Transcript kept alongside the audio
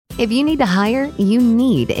If you need to hire, you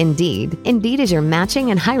need Indeed. Indeed is your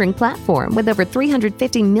matching and hiring platform with over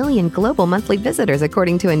 350 million global monthly visitors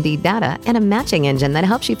according to Indeed data and a matching engine that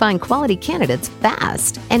helps you find quality candidates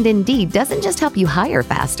fast. And Indeed doesn't just help you hire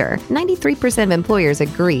faster. 93% of employers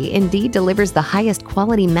agree Indeed delivers the highest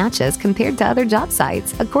quality matches compared to other job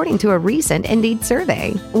sites, according to a recent Indeed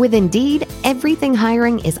survey. With Indeed, everything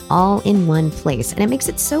hiring is all in one place, and it makes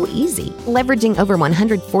it so easy. Leveraging over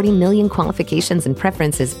 140 million qualifications and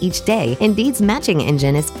preferences each day, Indeed's matching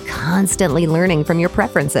engine is constantly learning from your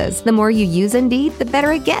preferences. The more you use Indeed, the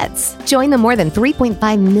better it gets. Join the more than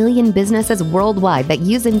 3.5 million businesses worldwide that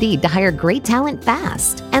use Indeed to hire great talent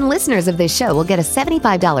fast. And listeners of this show will get a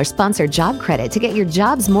 $75 sponsored job credit to get your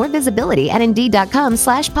jobs more visibility at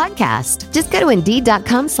Indeed.com/podcast. Just go to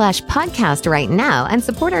Indeed.com/podcast right now and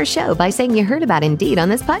support our show by saying you heard about Indeed on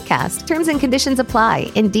this podcast. Terms and conditions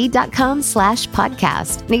apply.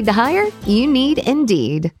 Indeed.com/podcast. Need to hire? You need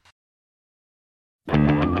Indeed.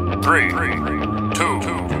 3, 2,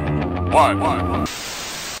 1.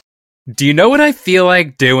 Do you know what I feel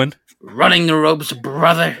like doing? Running the ropes,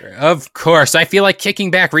 brother. Of course. I feel like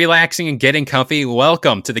kicking back, relaxing, and getting comfy.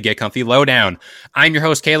 Welcome to the Get Comfy Lowdown. I'm your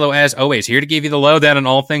host, Kalo, as always, here to give you the lowdown on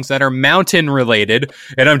all things that are mountain-related,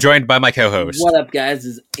 and I'm joined by my co-host. What up, guys?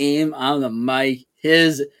 This is Aim on the mic.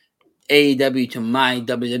 His AEW to my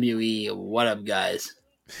WWE. What up, guys?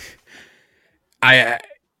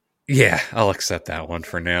 Yeah, I'll accept that one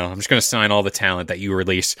for now. I'm just going to sign all the talent that you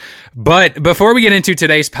release. But before we get into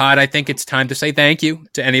today's pod, I think it's time to say thank you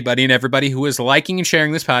to anybody and everybody who is liking and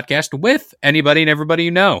sharing this podcast with anybody and everybody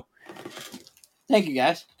you know. Thank you,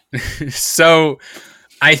 guys. So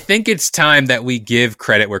I think it's time that we give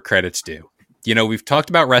credit where credit's due. You know, we've talked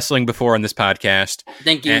about wrestling before on this podcast.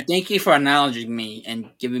 Thank you. Thank you for acknowledging me and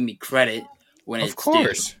giving me credit when it's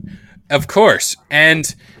due. Of course.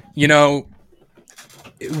 And, you know,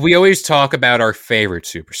 we always talk about our favorite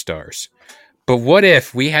superstars, but what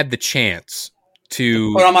if we had the chance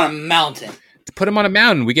to put them on a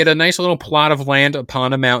mountain? We get a nice little plot of land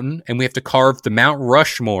upon a mountain, and we have to carve the Mount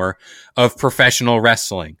Rushmore of professional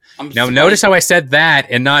wrestling. Notice how I said that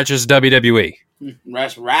and not just WWE.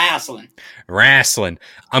 Wrestling.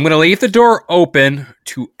 I'm going to leave the door open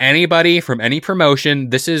to anybody from any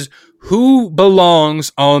promotion. This is who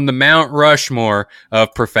belongs on the Mount Rushmore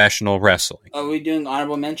of professional wrestling. Are we doing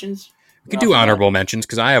honorable mentions? We can do honorable mentions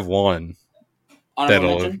because I have one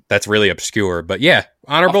that's really obscure. But yeah,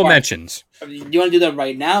 honorable mentions. Do you want to do that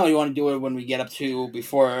right now, or do you want to do it when we get up to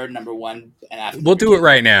before number one and after? We'll do it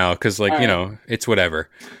right now because, it's whatever.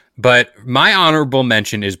 But my honorable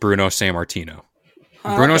mention is Bruno Sammartino.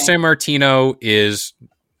 Bruno Sammartino is,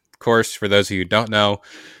 of course, for those of you who don't know,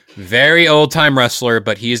 very old-time wrestler,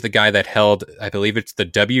 but he's the guy that held, I believe it's the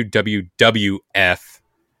WWF,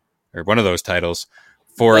 or one of those titles,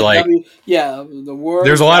 for the World.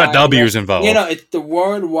 There's a lot of W's involved. It's the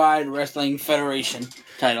Worldwide Wrestling Federation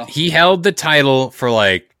title. He held the title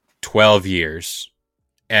for 12 years,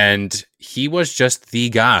 and he was just the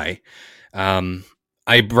guy.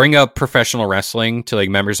 I bring up professional wrestling to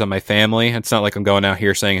members of my family. It's not like I'm going out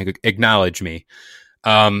here saying, acknowledge me.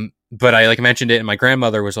 But I mentioned it, and my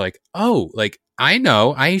grandmother was like, "Oh, I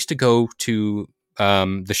know. I used to go to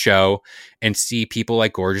the show and see people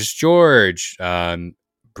like Gorgeous George,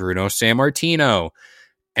 Bruno Sammartino,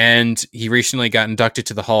 and he recently got inducted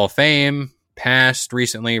to the Hall of Fame. Passed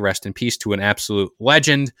recently. Rest in peace to an absolute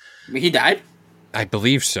legend. He died? I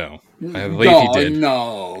believe so. I believe he did.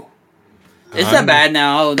 No. Is that bad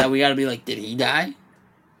now that we got to be like, did he die?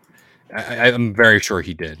 I'm very sure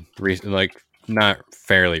he did. Not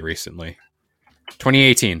fairly recently.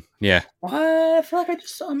 2018, yeah. What? I feel like I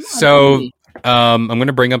just saw him. So, I'm going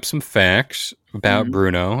to bring up some facts about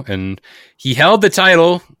Bruno. And he held the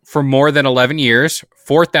title for more than 11 years,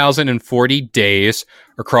 4,040 days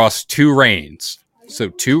across 2 reigns. So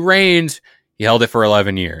 2 reigns, he held it for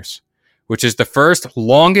 11 years, which is the first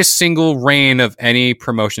longest single reign of any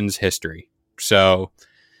promotion's history. So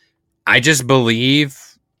I just believe,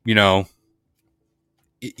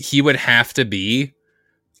 he would have to be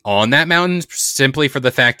on that mountain simply for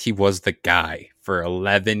the fact he was the guy for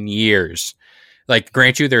 11 years.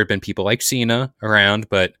 Grant you, there have been people like Cena around,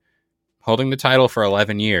 but holding the title for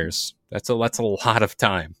 11 years, that's a lot of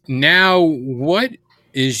time. Now, what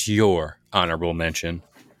is your honorable mention?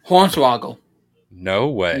 Hornswoggle. No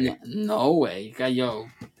way. No way.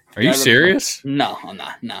 Are you serious? No, I'm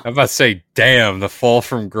not. No. I'm about to say, damn, the fall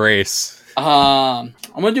from grace. I'm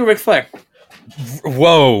going to do Ric Flair.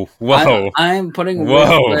 Whoa. I'm putting Ric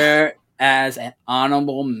Flair as an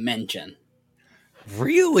honorable mention.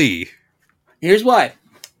 Really? Here's why.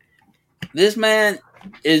 This man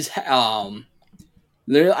is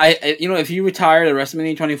Literally, if he retired at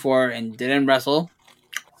WrestleMania 24 and didn't wrestle,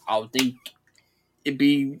 I would think it'd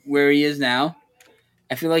be where he is now.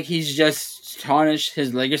 I feel like he's just tarnished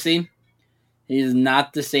his legacy. He's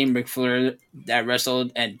not the same Ric Flair that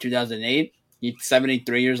wrestled in 2008. He's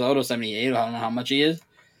 73 years old or 78. I don't know how much he is.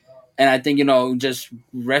 And I think, just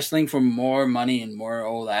wrestling for more money and more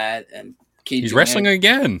all that. And he's wrestling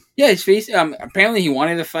again. Yeah, he's facing. Apparently, he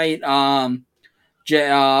wanted to fight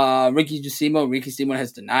Ricky Steamboat. Ricky Steamboat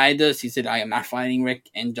has denied this. He said, I am not fighting Rick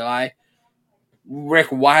in July. Rick,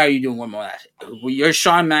 why are you doing one more match? Your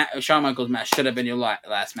Shawn Michaels match should have been your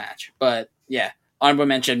last match. But, yeah. Honorable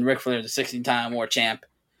mention, Ric Flair, the 16-time war champ.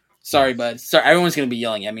 Sorry, bud. Sorry, everyone's going to be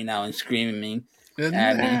yelling at me now and screaming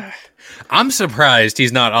at me. I'm surprised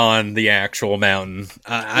he's not on the actual mountain.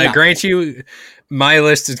 I grant you, my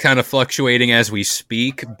list is kind of fluctuating as we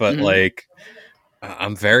speak, but,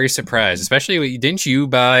 I'm very surprised. Especially, didn't you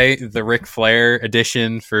buy the Ric Flair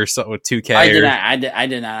edition for 2K? I did not. I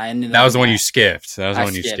did not. That was the one you skipped.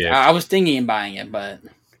 You skipped. I was thinking of buying it, but...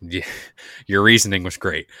 Yeah, your reasoning was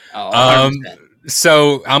great. Oh,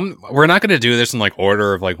 so we're not going to do this in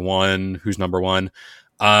order of one who's number one.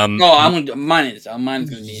 Mine is going to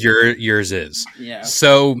be yours is. Yeah.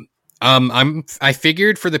 So I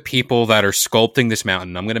figured for the people that are sculpting this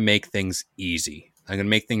mountain, I'm going to make things easy. I'm going to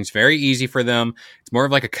make things very easy for them. It's more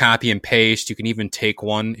of like a copy and paste. You can even take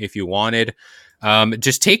one if you wanted.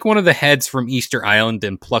 Just take one of the heads from Easter Island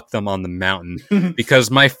and pluck them on the mountain because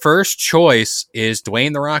my first choice is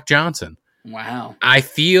Dwayne "The Rock" Johnson. Wow. I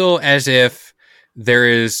feel as if there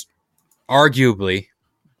is arguably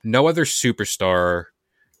no other superstar,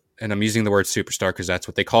 and I'm using the word superstar because that's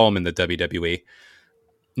what they call him in the WWE,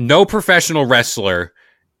 no professional wrestler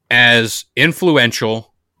as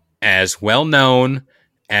influential, as well-known,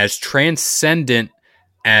 as transcendent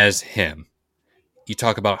as him. You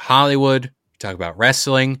talk about Hollywood, you talk about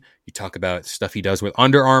wrestling, you talk about stuff he does with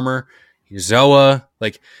Under Armour, Zoa.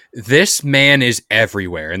 This man is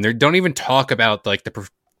everywhere, and they don't even talk about the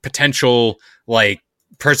potential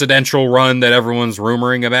presidential run that everyone's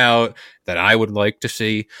rumoring about that I would like to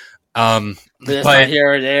see. But not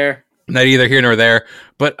here or there. Not either here nor there.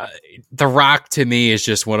 But The Rock to me is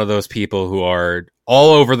just one of those people who are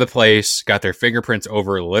all over the place, got their fingerprints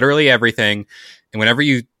over literally everything. And whenever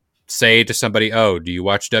you say to somebody, "Oh, do you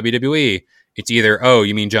watch WWE?" It's either, "Oh,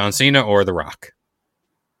 you mean John Cena," or The Rock.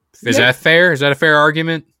 Is that fair? Is that a fair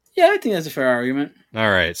argument? Yeah, I think that's a fair argument. All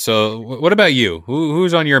right. So what about you?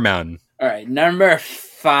 Who's on your mountain? All right. Number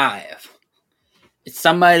 5. It's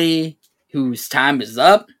somebody whose time is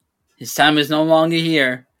up. His time is no longer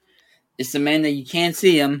here. It's the man that you can't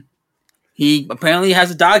see him. He apparently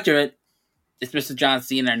has a doctorate. It's Mr. John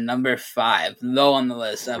Cena, number 5, low on the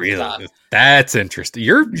list. Really? That's interesting.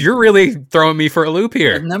 You're really throwing me for a loop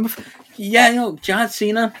here. John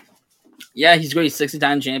Cena. Yeah, he's great.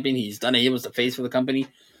 60-time champion. He's done it. He was the face for the company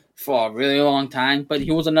for a really long time, but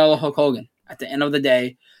he was another Hulk Hogan. At the end of the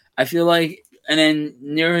day, I feel like, and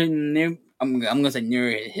then I'm gonna say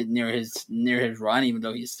near his run, even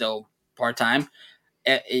though he's still part-time,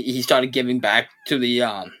 he started giving back to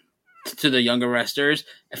the younger wrestlers.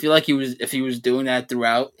 I feel like if he was doing that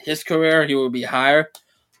throughout his career, he would be higher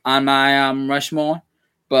on my Rushmore.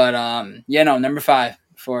 But number 5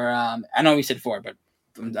 for I know we said 4, but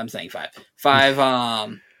I'm saying 5.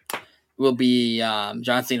 5 will be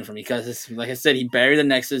John Cena for me because, like I said, he buried the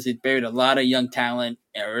Nexus. He buried a lot of young talent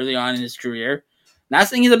early on in his career. Not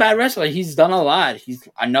saying he's a bad wrestler. He's done a lot. He's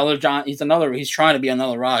trying to be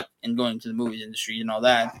another Rock and going to the movies industry and all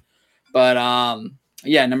that. But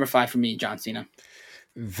number 5 for me, John Cena.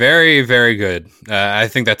 Very, very good. I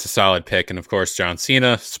think that's a solid pick. And of course, John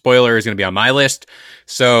Cena, spoiler, is going to be on my list.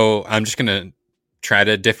 So I'm just going to try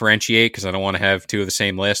to differentiate because I don't want to have 2 of the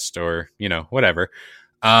same list or, whatever.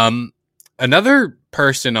 Another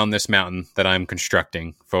person on this mountain that I'm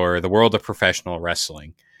constructing for the world of professional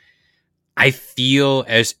wrestling, I feel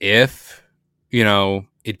as if,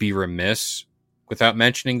 it'd be remiss without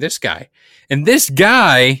mentioning this guy. And this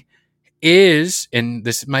guy is, and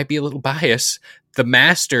this might be a little biased, the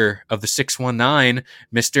master of the 619,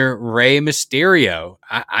 Mr. Rey Mysterio.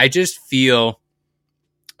 I just feel,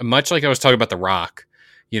 much like I was talking about The Rock,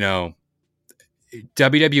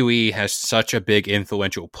 WWE has such a big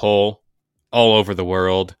influential pull all over the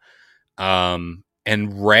world. And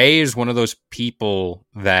Rey is one of those people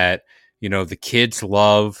that, the kids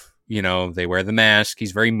love. They wear the mask.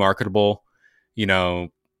 He's very marketable.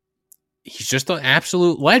 He's just an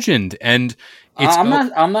absolute legend. And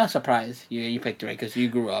I'm not surprised you picked Rey because you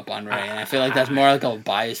grew up on Rey, and I feel like that's more like a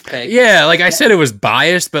biased pick. Yeah, like I said, it was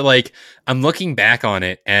biased, but I'm looking back on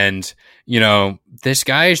it, and this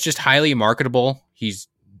guy is just highly marketable. He's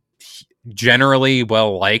generally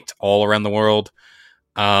well liked all around the world.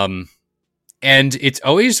 And it's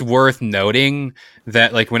always worth noting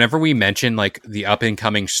that, like, whenever we mention like the up and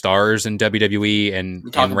coming stars in WWE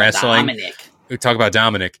and wrestling, we talk about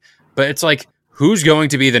Dominic, but it's like, who's going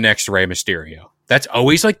to be the next Rey Mysterio? That's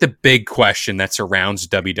always like the big question that surrounds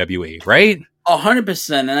WWE, right?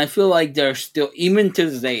 100%. And I feel like they're still, even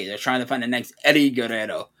to this day, they're trying to find the next Eddie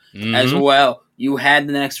Guerrero as well. You had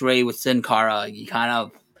the next Rey with Sin Cara. You kind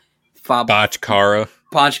of botched Cara.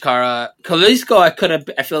 Kalisto,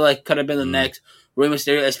 I feel like could have been the next Rey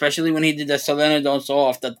Mysterio, especially when he did the Selena Don't Soul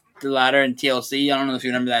off the ladder in TLC. I don't know if you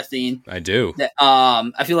remember that scene. I do.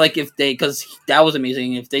 I feel like if they, because that was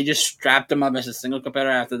amazing, if they just strapped him up as a single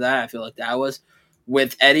competitor after that, I feel like that was.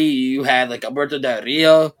 With Eddie, you had like Alberto Del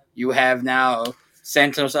Rio. You have now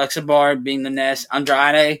Santos Escobar being the next.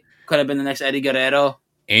 Andrade could have been the next Eddie Guerrero.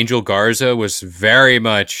 Angel Garza was very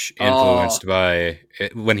much influenced by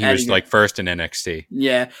it when he was like first in NXT.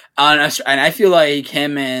 Yeah, and I feel like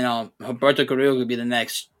him and Roberto Carrillo could be the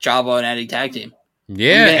next Chavo and Eddie tag team.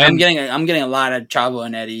 Yeah, I'm getting a lot of Chavo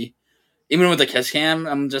and Eddie. Even with the kiss cam,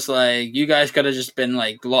 I'm just like, you guys could have just been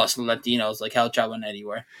like lost Latinos, like how Chavo and Eddie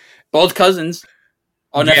were. Both cousins.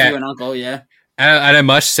 Oh, nephew and uncle, yeah. And I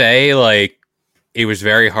must say, like, it was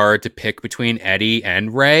very hard to pick between Eddie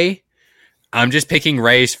and Rey. I'm just picking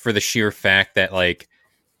Rey's for the sheer fact that, like,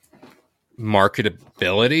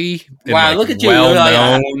 marketability. Wow, like, look at you.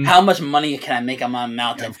 Like, how much money can I make on my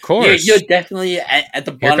mountain? Of course. You're definitely at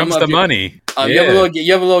the bottom. Here comes the money. You have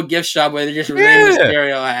a little gift shop where they just release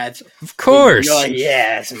stereo ads. Of course. You're like,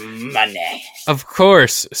 yes, money. Of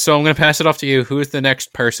course. So I'm going to pass it off to you. Who is the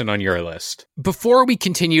next person on your list? Before we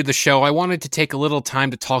continue the show, I wanted to take a little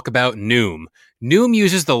time to talk about Noom. Noom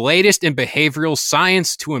uses the latest in behavioral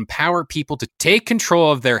science to empower people to take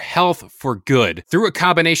control of their health for good through a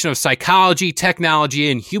combination of psychology,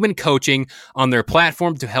 technology, and human coaching on their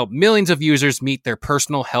platform to help millions of users meet their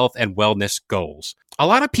personal health and wellness goals. A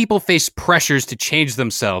lot of people face pressures to change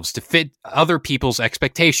themselves to fit other people's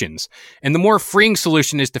expectations, and the more freeing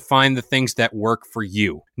solution is to find the things that work for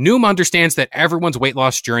you. Noom understands that everyone's weight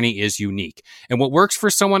loss journey is unique, and what works for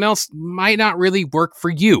someone else might not really work for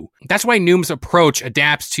you. That's why Noom's approach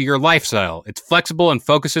adapts to your lifestyle. It's flexible and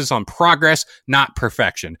focuses on progress, not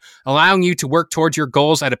perfection, allowing you to work towards your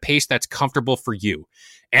goals at a pace that's comfortable for you.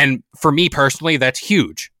 And for me personally, that's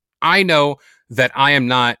huge. I know that I am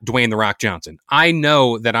not Dwayne The Rock Johnson. I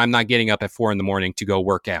know that I'm not getting up at 4 a.m. to go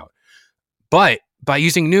work out. But by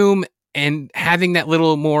using Noom and having that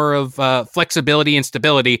little more of flexibility and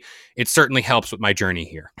stability, it certainly helps with my journey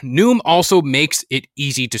here. Noom also makes it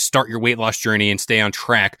easy to start your weight loss journey and stay on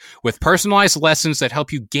track with personalized lessons that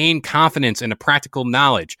help you gain confidence and a practical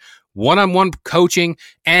knowledge, one-on-one coaching,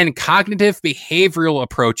 and cognitive behavioral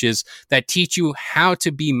approaches that teach you how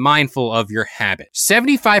to be mindful of your habits.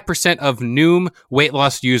 75% of Noom weight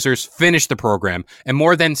loss users finished the program, and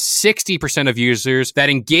more than 60% of users that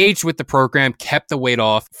engaged with the program kept the weight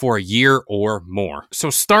off for a year or more. So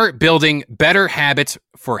start building better habits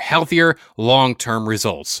for healthier long-term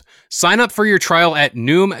results. Sign up for your trial at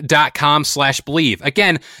Noom.com/believe.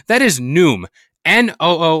 Again, that is Noom,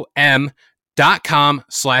 Noom.com/believe.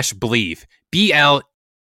 BL.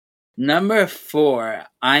 Number 4,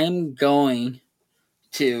 I am going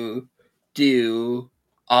to do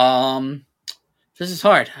this is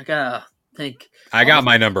hard. I gotta think. I got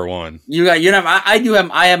my number 1. You got your number. I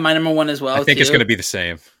have my number 1 as well. I think it's gonna be the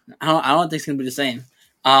same. I don't think it's gonna be the same.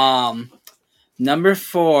 Number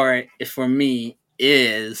 4 for me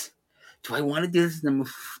is, do I want to do this number?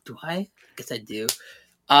 Do I? I guess I do.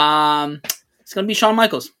 It's gonna be Shawn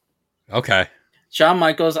Michaels. Okay. Shawn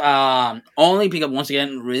Michaels, only pick up once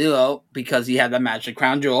again really low because he had that match at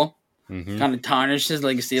Crown Jewel. Mm-hmm. Kind of tarnished his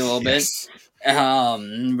legacy a little bit.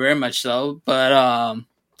 Very much so. But,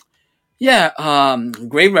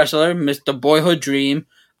 great wrestler, Mr. Boyhood Dream.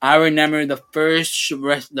 I remember the first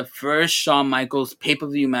Shawn Michaels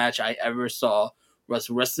pay-per-view match I ever saw was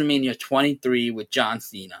WrestleMania 23 with John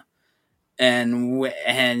Cena. And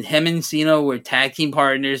him and Cena were tag team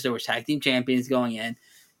partners. They were tag team champions going in.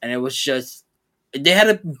 And it was just, they had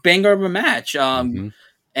a banger of a match. And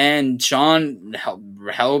Shawn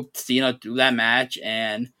helped Cena through that match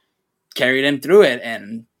and carried him through it.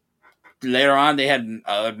 And later on, they had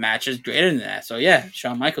other matches greater than that. So yeah,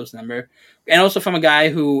 Shawn Michaels number. And also from a guy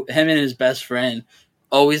who, him and his best friend,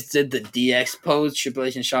 always did the DX pose, Triple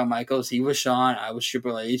H and Shawn Michaels. He was Shawn, I was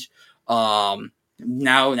Triple H.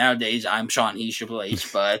 Nowadays, I'm Shawn, he's Triple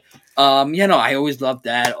H. But, I always loved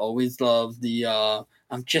that. Always loved the,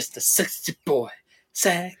 I'm just a sexy boy.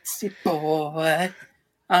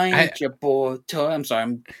 I ain't your boy toy. I'm sorry,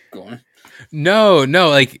 I'm going. No,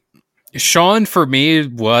 like Shawn for me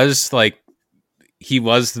was like he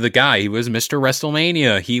was the guy. He was Mr.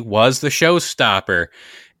 WrestleMania. He was the showstopper.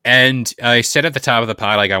 And I said at the top of the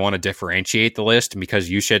pod, like I want to differentiate the list because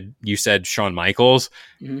you said Shawn Michaels.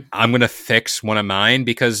 Mm-hmm. I'm gonna fix one of mine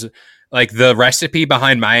because like the recipe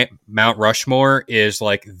behind my Mount Rushmore is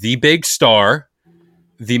like the big star,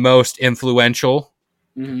 the most influential,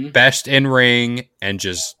 best in ring, and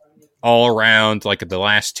just all around. Like the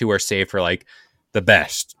last two are saved for like the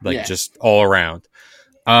best, like just all around.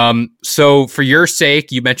 So for your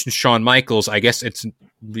sake, you mentioned Shawn Michaels. I guess it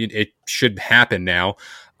should happen now.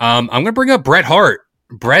 I'm going to bring up Bret Hart.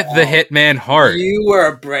 Bret the Hitman Hart. You were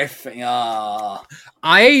a Bret fan. You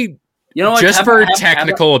know what? Just for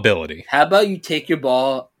technical ability. How about you take your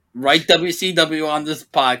ball, write WCW on this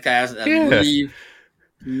podcast, and leave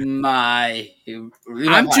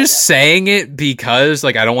I'm just saying it because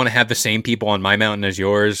like I don't want to have the same people on my mountain as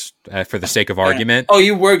yours for the sake of argument. Oh,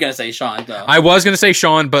 you were gonna say Shawn though. I was gonna say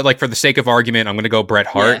Shawn, but like for the sake of argument, I'm gonna go Bret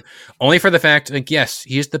Hart. Only for the fact, like yes,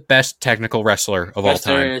 he is the best technical wrestler of all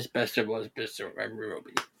time. Best there was, best there ever will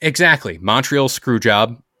be. Exactly, Montreal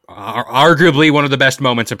Screwjob, arguably one of the best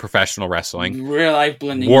moments in professional wrestling. Real life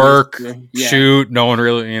blending, work, shoot. No one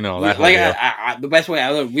really, that like the best way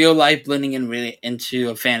I look, real life blending in really into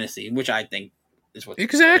a fantasy, which I think is what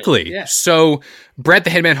exactly. Yeah. So Bret the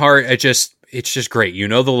Hitman Hart, it's just great. You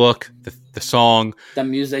know the look, the song, the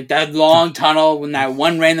music, that long tunnel when that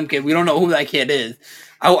one random kid, we don't know who that kid is.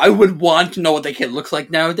 I would want to know what that kid looks like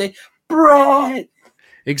nowadays. Bret.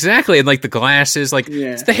 Exactly, and like the glasses, like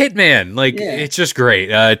it's the Hitman, like it's just great.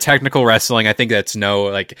 Technical wrestling, I think that's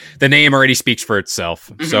the name already speaks for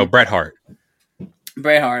itself. So Bret Hart.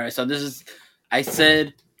 So this is, I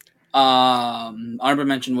said, honorable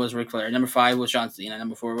mention was Ric Flair. Number 5 was John Cena.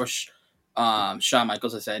 Number 4 was Shawn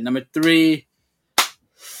Michaels. I said number 3.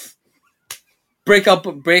 Break up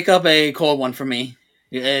a cold one for me.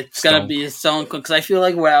 It's gonna be Stone Cold because I feel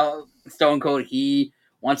like Stone Cold he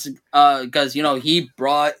wants to because he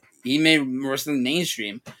made wrestling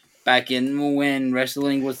mainstream back in when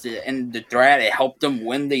wrestling was in the threat. It helped him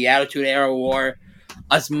win the Attitude Era War.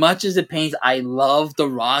 As much as it pains, I love The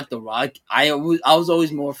Rock. The Rock. I was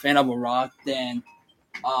always more a fan of The Rock than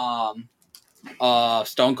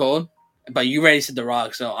Stone Cold. But you already said The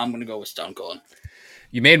Rock, so I'm gonna go with Stone Cold.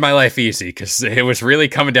 You made my life easy because it was really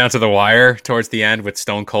coming down to the wire towards the end with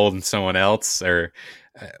Stone Cold and someone else. Or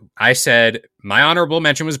I said my honorable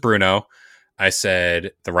mention was Bruno. I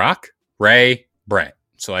said The Rock, Ray, Bret.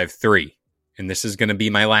 So I have 3, and this is going to be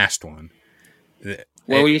my last one.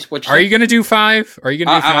 Are you going to do 5? Are you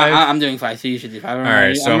going to do 5? I'm doing 5, so you should do 5. All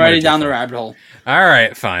right, so I'm already down the rabbit hole. All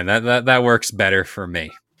right, fine. That works better for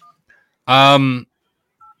me.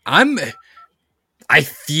 I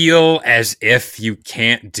feel as if you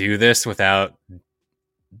can't do this without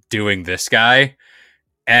doing this guy.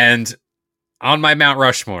 And on my Mount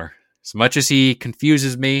Rushmore, as much as he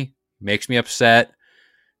confuses me, makes me upset,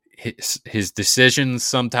 his decisions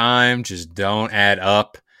sometimes just don't add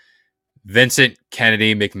up. Vincent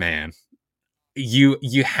Kennedy McMahon. You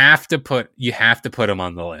have to put him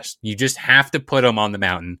on the list. You just have to put him on the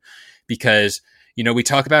mountain because we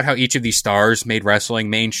talk about how each of these stars made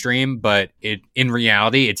wrestling mainstream, but in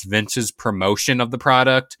reality, it's Vince's promotion of the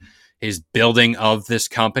product, his building of this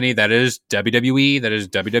company that is WWE, that is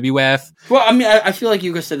WWF. Well, I mean, I feel like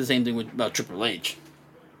you could say the same thing about Triple H.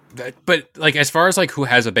 But like, as far as like who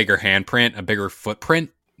has a bigger handprint, a bigger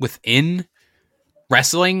footprint within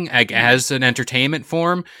wrestling, like as an entertainment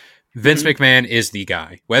form, Vince McMahon is the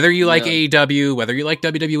guy. Whether you like AEW, whether you like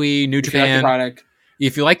WWE, New Japan,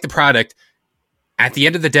 if you like the product. At the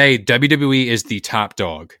end of the day, WWE is the top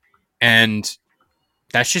dog. And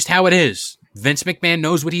that's just how it is. Vince McMahon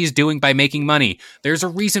knows what he's doing by making money. There's a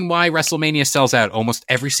reason why WrestleMania sells out almost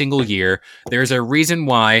every single year. There's a reason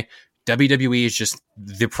why WWE is just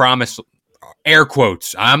the promise, air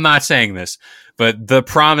quotes. I'm not saying this, but the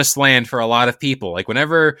promised land for a lot of people. Like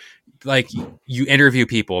whenever like you interview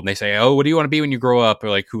people and they say, oh, what do you want to be when you grow up?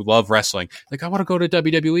 Or like who love wrestling? Like, I want to go to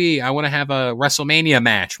WWE. I want to have a WrestleMania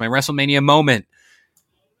match, my WrestleMania moment.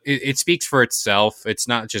 It speaks for itself. It's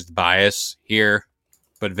not just bias here,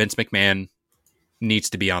 but Vince McMahon needs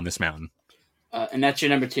to be on this mountain. And that's your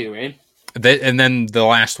number 2, right? And then the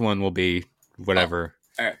last one will be whatever.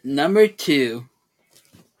 All right, number 2.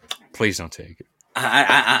 Please don't take it.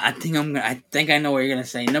 I think I know what you're gonna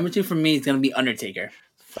say. Number 2 for me is gonna be Undertaker.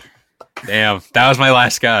 Damn, that was my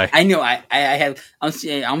last guy. I know.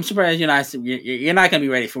 I'm surprised you're not gonna be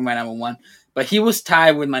ready for my number 1. But he was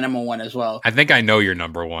tied with my number 1 as well. I think I know your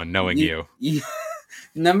number 1, knowing you.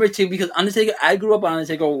 Number 2, because Undertaker, I grew up on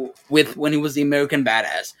Undertaker with when he was the American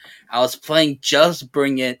Badass. I was playing Just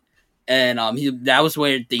Bring It, and that was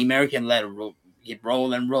where the American led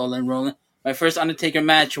rolling. My first Undertaker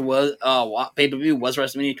match was pay-per-view was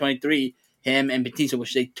WrestleMania 23, him and Batista,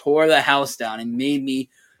 which they tore the house down and made me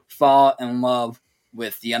fall in love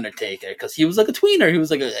with the Undertaker because he was like a tweener. He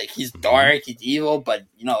was like he's dark, he's evil, but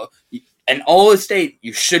in all his state,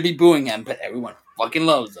 you should be booing him, but everyone fucking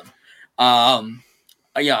loves him.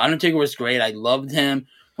 Yeah, Undertaker was great. I loved him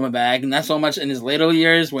coming back, and not so much in his later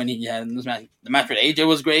years when he had this match. The match with AJ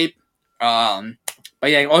was great. But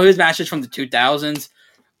yeah, all his matches from the 2000s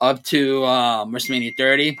up to WrestleMania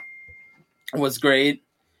 30 was great.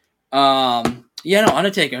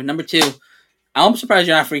 Undertaker, number 2. I'm surprised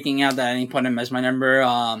you're not freaking out that I didn't put him as my number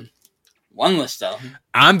 1 list, though.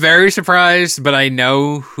 I'm very surprised, but I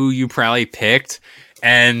know who you probably picked.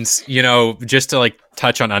 And, just to like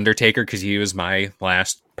touch on Undertaker, because he was my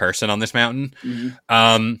last person on this mountain,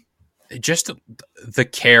 just the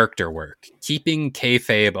character work, keeping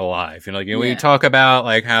kayfabe alive. When you talk about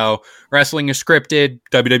like how wrestling is scripted,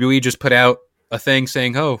 WWE just put out a thing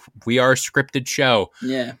saying, "Oh, we are a scripted show."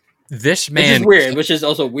 Yeah, this man, which is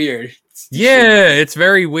also weird. Yeah, it's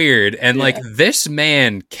very weird, and like this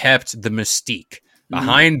man kept the mystique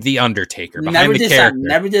behind the Undertaker, behind the character.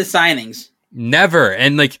 Never did signings. Never,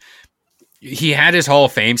 and like he had his Hall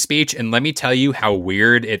of Fame speech, and let me tell you how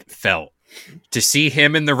weird it felt to see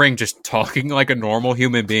him in the ring just talking like a normal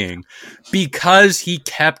human being because he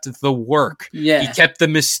kept the work. Yeah. He kept the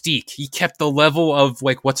mystique. He kept the level of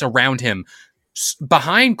like what's around him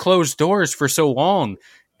behind closed doors for so long.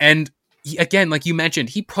 And again, like you mentioned,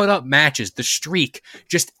 he put up matches, the streak,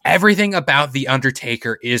 just everything about The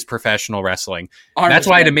Undertaker is professional wrestling. 100%. That's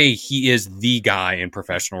why to me, he is the guy in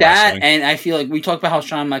professional wrestling. And I feel like we talked about how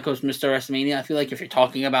Shawn Michaels Mr. WrestleMania. I feel like if you're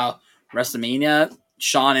talking about WrestleMania,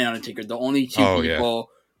 Shawn and Undertaker, the only two people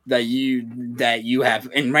that you have,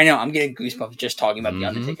 and right now I'm getting goosebumps just talking about the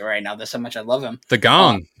Undertaker right now. That's how much I love him. The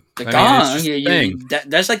gong,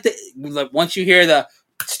 that's like once you hear the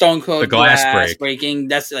Stone Cold the glass breaking,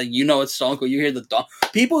 that's like it's Stone Cold. You hear the dong.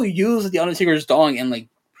 People use the Undertaker's dong and like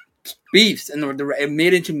beefs, and it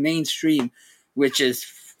made it into mainstream, which is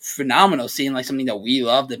phenomenal. Seeing like something that we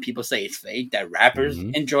love that people say it's fake, that rappers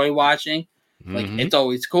enjoy watching. Like it's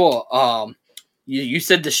always cool. You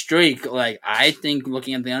said the streak. Like I think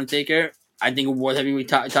looking at the Undertaker, I think a world heavyweight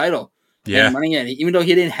title. Yeah, and running it, even though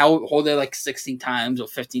he didn't hold it like 16 times or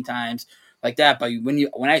 15 times like that. But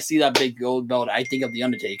when I see that big gold belt, I think of the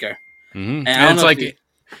Undertaker. And it's like,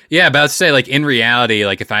 about to say, like in reality,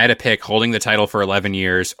 like if I had to pick holding the title for 11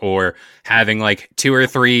 years or having like 2 or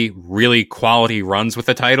 3 really quality runs with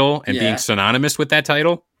the title and being synonymous with that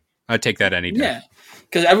title, I'd take that any day. Yeah.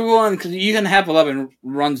 Because you can have 11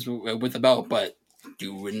 runs with the belt, but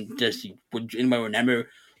would anybody remember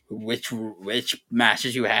which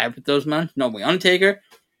matches you had with those men? No, the Undertaker,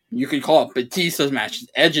 you could call it Batista's matches,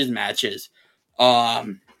 Edge's matches.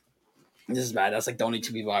 This is bad. That's like the only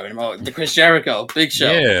 2 people I remember. The Chris Jericho, Big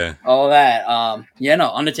Show, all that.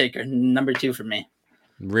 Undertaker, number 2 for me.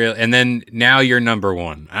 Real, and then now you're number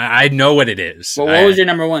 1. I know what it is. Well, what was your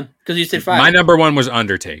number 1? Because you said 5. My number 1 was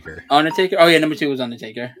Undertaker. Undertaker? Oh yeah, number 2 was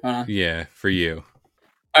Undertaker. Yeah, for you.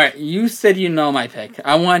 All right, you said you know my pick.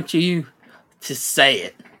 I want you to say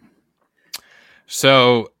it.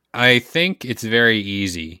 So I think it's very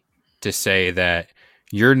easy to say that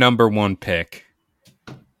your number 1 pick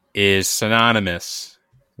is synonymous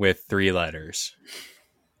with 3 letters.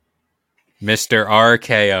 Mr.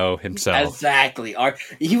 RKO himself. Exactly.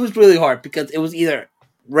 He was really hard because it was either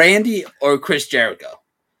Randy or Chris Jericho.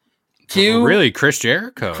 Really? Chris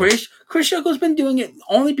Jericho? Chris Jericho's been doing it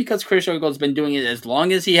only because Chris Jericho's been doing it as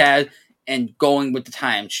long as he has and going with the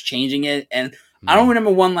times, changing it. And I don't remember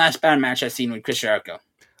one last bad match I've seen with Chris Jericho.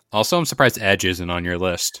 Also, I'm surprised Edge isn't on your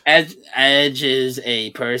list. Edge is a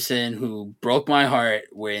person who broke my heart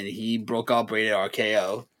when he broke up Rated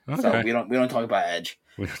RKO. Okay. So we don't talk about Edge.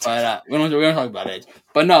 We don't talk about Edge.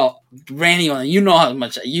 But no, Randy Orton. You know how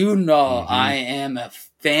much I am a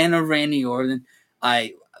fan of Randy Orton.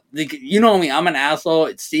 You know me. I'm an asshole.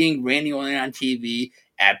 It's seeing Randy Orton on TV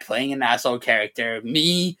and playing an asshole character.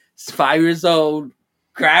 Me, 5 years old,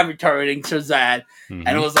 gravitating to that, and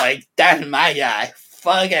it was like, that's my guy.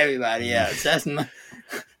 Fuck everybody else. That's my.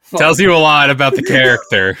 Tells you a lot about the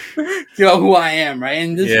character. You know who I am, right?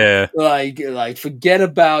 And this, like forget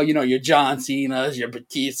about your John Cena's, your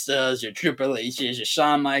Batistas, your Triple H's, your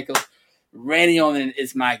Shawn Michaels. Randy Orton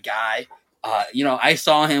is my guy. I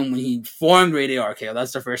saw him when he formed Radio RKO.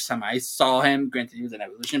 That's the first time I saw him. Granted, he was an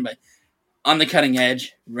Evolution, but on the cutting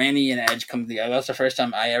edge, Randy and Edge come together. That's the first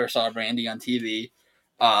time I ever saw Randy on TV.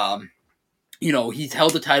 He's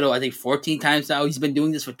held the title, I think, 14 times now. He's been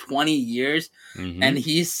doing this for 20 years. Mm-hmm. And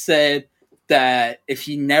he said that if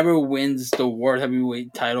he never wins the World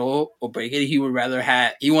Heavyweight title or break it, he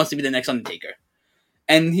wants to be the next Undertaker.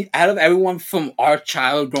 And out of everyone from our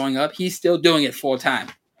child growing up, he's still doing it full time,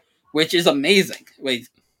 which is amazing. Like,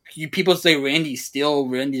 people say Randy's still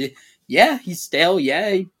Randy. Yeah, he's stale.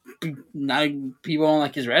 Yeah, not people don't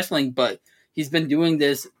like his wrestling, but he's been doing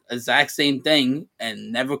this exact same thing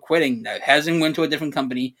and never quitting. Hasn't went to a different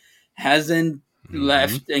company, hasn't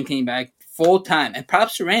left and came back full time. And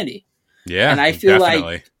props to Randy. Yeah, and I feel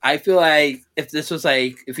definitely. like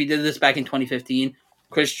if he did this back in 2015,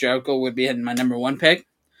 Chris Jericho would be my number one pick.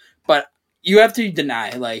 But you have to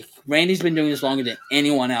deny, like, Randy's been doing this longer than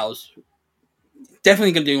anyone else.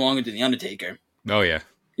 Definitely going to do longer than The Undertaker. Oh, yeah.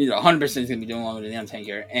 100% is going to be doing longer than The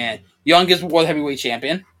Undertaker. And youngest World Heavyweight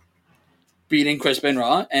Champion, beating Chris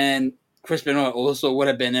Benoit. And Chris Benoit also would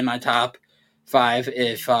have been in my top 5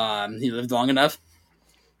 if he lived long enough.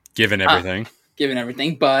 Given everything.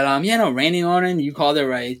 But, Randy Orton, you called it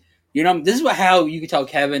right. This is how you can tell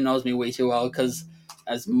Kevin knows me way too well, because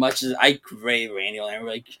as much as I crave Randy Orton,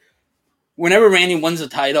 like, whenever Randy wins a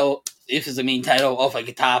title, if it's a main title, of like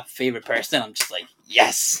a top favorite person, I'm just like,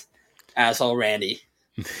 yes, asshole Randy.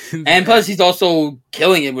 And plus, he's also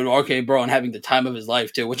killing it with RK Bro and having the time of his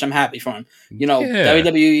life too, which I'm happy for him.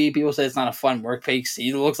 WWE, people say it's not a fun workplace.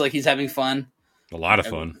 He looks like he's having fun. A lot of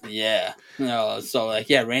fun. Yeah.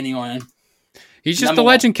 Randy Orton. He's just the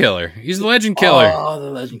legend killer. He's the legend killer. Oh, the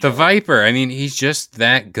legend killer. The Viper. I mean, he's just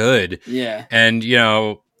that good. Yeah. And,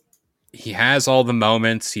 he has all the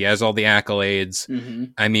moments. He has all the accolades. Mm-hmm.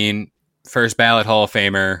 I mean, first ballot Hall of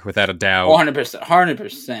Famer, without a doubt.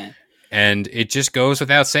 100%. And it just goes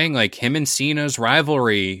without saying, like, him and Cena's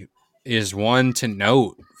rivalry is one to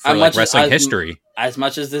note for wrestling history. As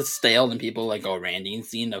much as it's stale and people like, Randy and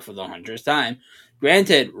Cena for the 100th time.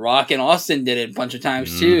 Granted, Rock and Austin did it a bunch of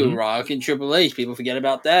times too. Rock and Triple H, people forget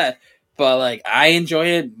about that. But, like, I enjoy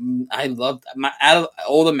it. I loved out of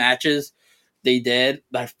all the matches they did,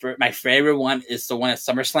 my favorite one is the one at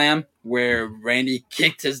SummerSlam where Randy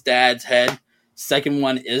kicked his dad's head. Second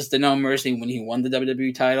one is the No Mercy when he won the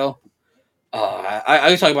WWE title. I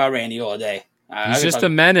could talk about Randy all day. He's just a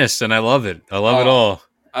menace, and I love it. I love it all.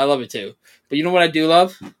 I love it too. But you know what I do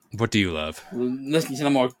love? What do you love? Listening to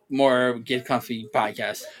the more Get Comfy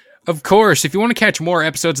podcast. Of course, if you want to catch more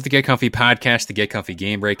episodes of the Get Comfy podcast, the Get Comfy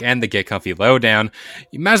Game Break, and the Get Comfy Lowdown,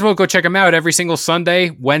 you might as well go check them out every single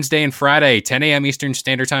Sunday, Wednesday, and Friday, 10 a.m. Eastern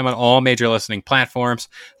Standard Time on all major listening platforms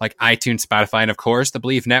like iTunes, Spotify, and of course, the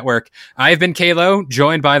Believe Network. I've been Kalo,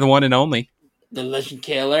 joined by the one and only the Legend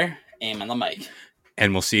Killer, aim on the mic.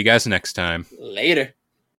 And we'll see you guys next time. Later.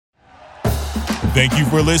 Thank you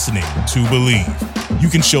for listening to Believe. You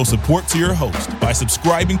can show support to your host by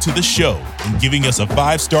subscribing to the show and giving us a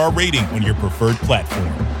 5-star rating on your preferred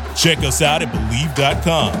platform. Check us out at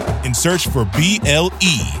Believe.com and search for BLEAV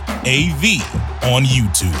on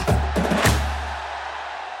YouTube.